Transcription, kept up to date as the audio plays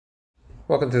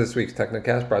Welcome to this week's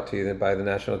TechnoCast, brought to you by the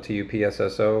National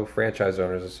TUPSSO Franchise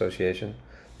Owners Association.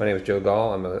 My name is Joe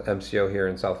Gall. I'm an MCO here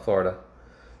in South Florida.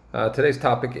 Today's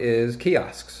topic is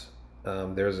kiosks.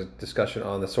 There's a discussion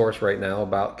on the source right now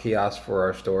about kiosks for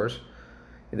our stores.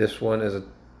 This one is a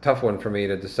tough one for me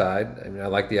to decide. I mean, I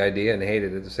like the idea and hate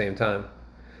it at the same time.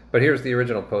 But here's the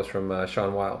original post from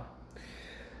Sean Weil.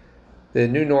 The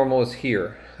new normal is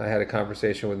here. I had a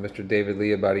conversation with Mr. David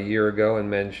Lee about a year ago and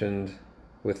mentioned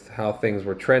with how things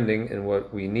were trending, and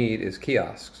what we need is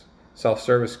kiosks.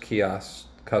 Self-service kiosks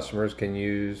customers can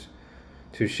use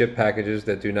to ship packages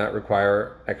that do not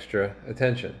require extra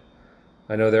attention.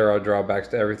 I know there are drawbacks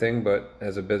to everything, but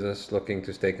as a business looking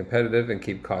to stay competitive and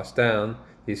keep costs down,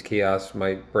 these kiosks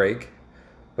might break,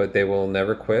 but they will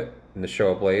never quit and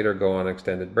show up late or go on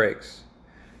extended breaks.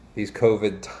 These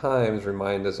COVID times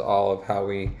remind us all of how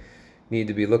we need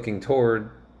to be looking toward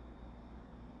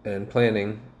and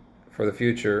planning for the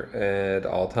future at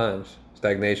all times.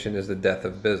 Stagnation is the death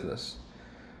of business.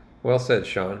 Well said,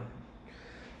 Sean.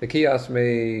 The kiosk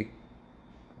may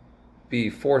be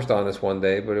forced on us one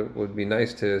day, but it would be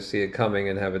nice to see it coming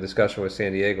and have a discussion with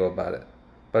San Diego about it.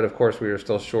 But of course, we are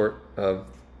still short of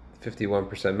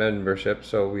 51% membership,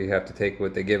 so we have to take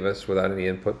what they give us without any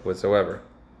input whatsoever.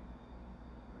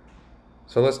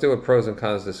 So let's do a pros and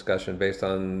cons discussion based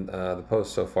on the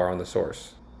post so far on the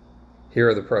source. Here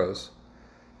are the pros.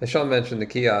 As Sean mentioned, the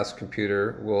kiosk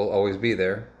computer will always be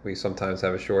there. We sometimes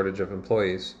have a shortage of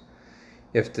employees.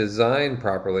 If designed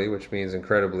properly, which means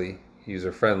incredibly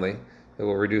user-friendly, it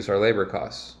will reduce our labor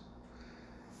costs.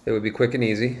 It would be quick and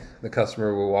easy. The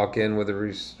customer will walk out with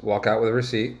a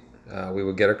receipt. We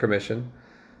will get our commission,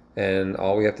 and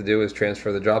all we have to do is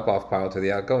transfer the drop-off pile to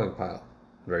the outgoing pile.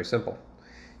 Very simple.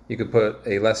 You could put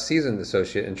a less seasoned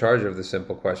associate in charge of the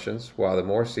simple questions, while the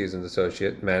more seasoned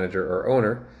associate, manager, or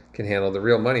owner can handle the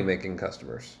real money-making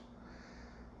customers.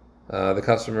 The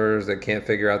customers that can't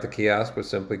figure out the kiosk would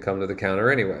simply come to the counter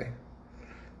anyway.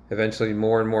 Eventually,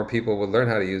 more and more people would learn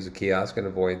how to use the kiosk and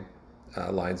avoid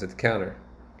lines at the counter.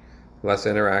 Less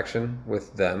interaction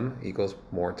with them equals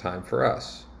more time for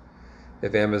us.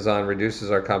 If Amazon reduces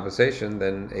our compensation,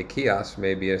 then a kiosk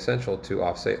may be essential to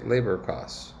offset labor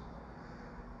costs.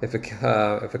 If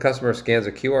a customer scans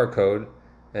a QR code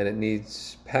and it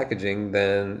needs packaging,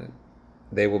 then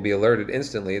they will be alerted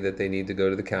instantly that they need to go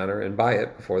to the counter and buy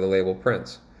it before the label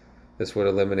prints. This would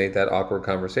eliminate that awkward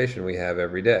conversation we have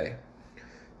every day.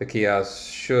 The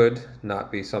kiosk should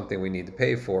not be something we need to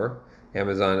pay for.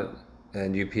 Amazon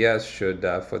and UPS should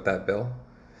foot that bill.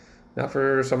 Now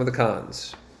for some of the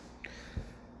cons.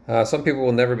 Some people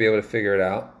will never be able to figure it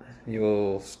out. You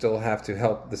will still have to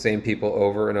help the same people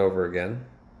over and over again.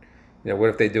 What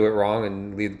if they do it wrong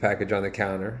and leave the package on the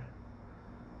counter?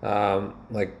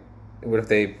 What if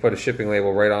they put a shipping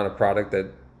label right on a product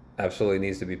that absolutely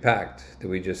needs to be packed? Do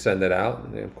we just send it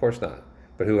out? Of course not.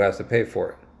 But who has to pay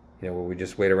for it? Will we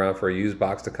just wait around for a used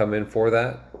box to come in for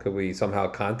that? Could we somehow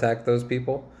contact those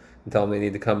people and tell them they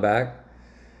need to come back?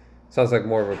 Sounds like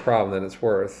more of a problem than it's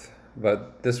worth.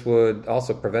 But this would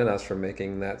also prevent us from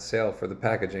making that sale for the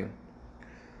packaging.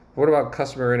 What about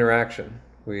customer interaction?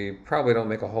 We probably don't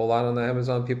make a whole lot on the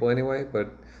Amazon people anyway,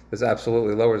 but this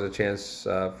absolutely lowers the chance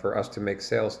for us to make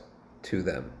sales to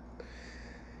them.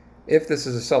 If this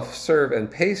is a self-serve and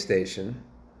pay station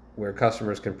where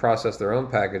customers can process their own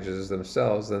packages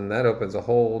themselves, then that opens a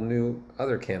whole new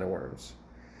other can of worms.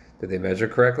 Did they measure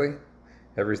correctly?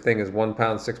 Everything is 1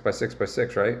 pound 6 by 6 by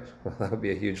 6, right? Well, that would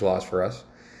be a huge loss for us.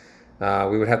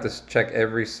 We would have to check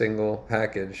every single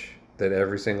package that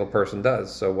every single person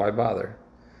does, so why bother?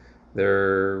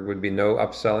 There would be no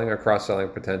upselling or cross-selling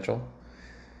potential.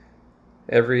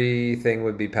 Everything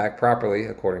would be packed properly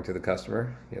according to the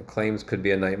customer. Claims could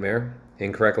be a nightmare.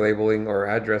 Incorrect labeling or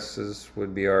addresses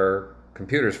would be our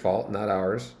computer's fault, not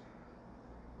ours.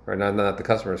 Or not the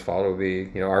customer's fault. It would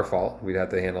be our fault. We'd have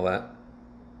to handle that.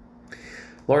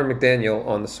 Lauren McDaniel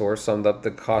on the source summed up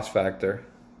the cost factor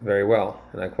very well,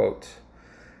 and I quote,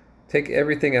 "Take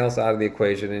everything else out of the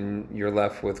equation and you're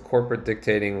left with corporate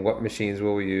dictating what machines we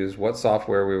will use, what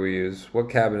software we will use, what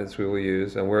cabinets we will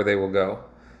use, and where they will go.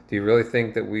 Do you really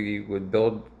think that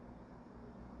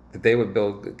they would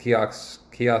build kiosk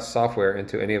software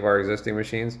into any of our existing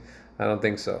machines? I don't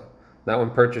think so. Not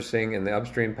when purchasing and the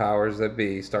upstream powers that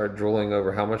be start drooling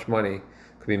over how much money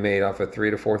could be made off a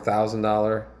 $3,000 to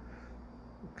 $4,000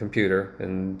 computer.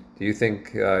 And do you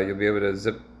think you'll be able to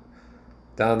zip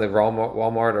down to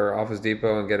Walmart or Office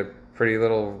Depot and get a pretty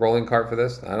little rolling cart for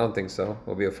this? I don't think so.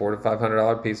 It'll be a $400 to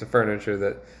 $500 piece of furniture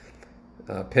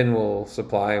that PIN will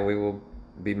supply and we will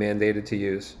be mandated to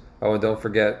use. Oh, and don't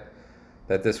forget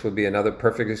that this would be another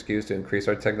perfect excuse to increase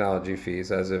our technology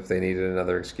fees, as if they needed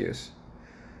another excuse.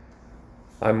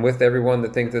 I'm with everyone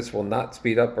that think this will not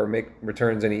speed up or make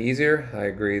returns any easier. I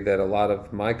agree that a lot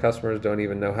of my customers don't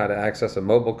even know how to access a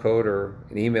mobile code or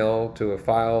an email to a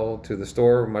file to the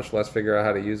store, much less figure out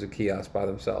how to use a kiosk by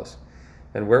themselves.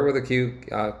 And where will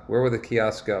the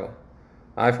kiosks go?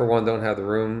 I, for one, don't have the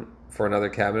room for another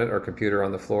cabinet or computer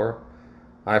on the floor.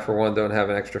 I, for one, don't have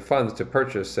an extra funds to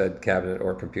purchase said cabinet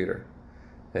or computer.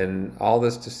 And all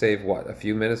this to save what? A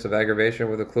few minutes of aggravation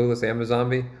with a clueless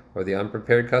Amazon or the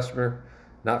unprepared customer?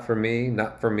 Not for me,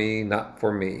 not for me, not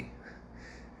for me.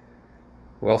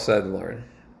 Well said, Lauren.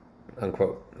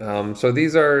 Unquote. So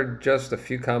these are just a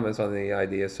few comments on the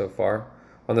idea so far.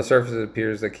 On the surface, it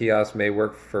appears that kiosks may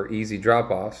work for easy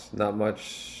drop-offs, not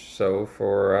much so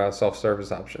for a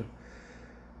self-service option.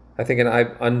 I think an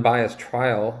unbiased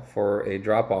trial for a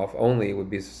drop-off only would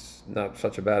be not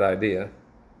such a bad idea.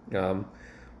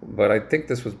 But I think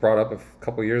this was brought up a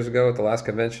couple years ago at the last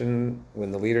convention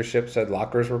when the leadership said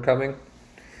lockers were coming.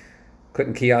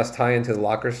 Couldn't kiosks tie into the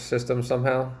locker system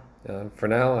somehow? For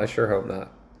now, I sure hope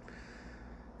not.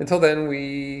 Until then,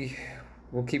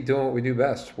 we'll keep doing what we do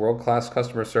best. World-class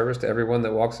customer service to everyone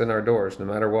that walks in our doors, no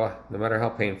matter what, no matter how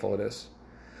painful it is.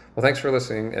 Well, thanks for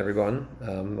listening, everyone.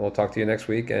 We'll talk to you next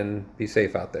week, and be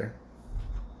safe out there.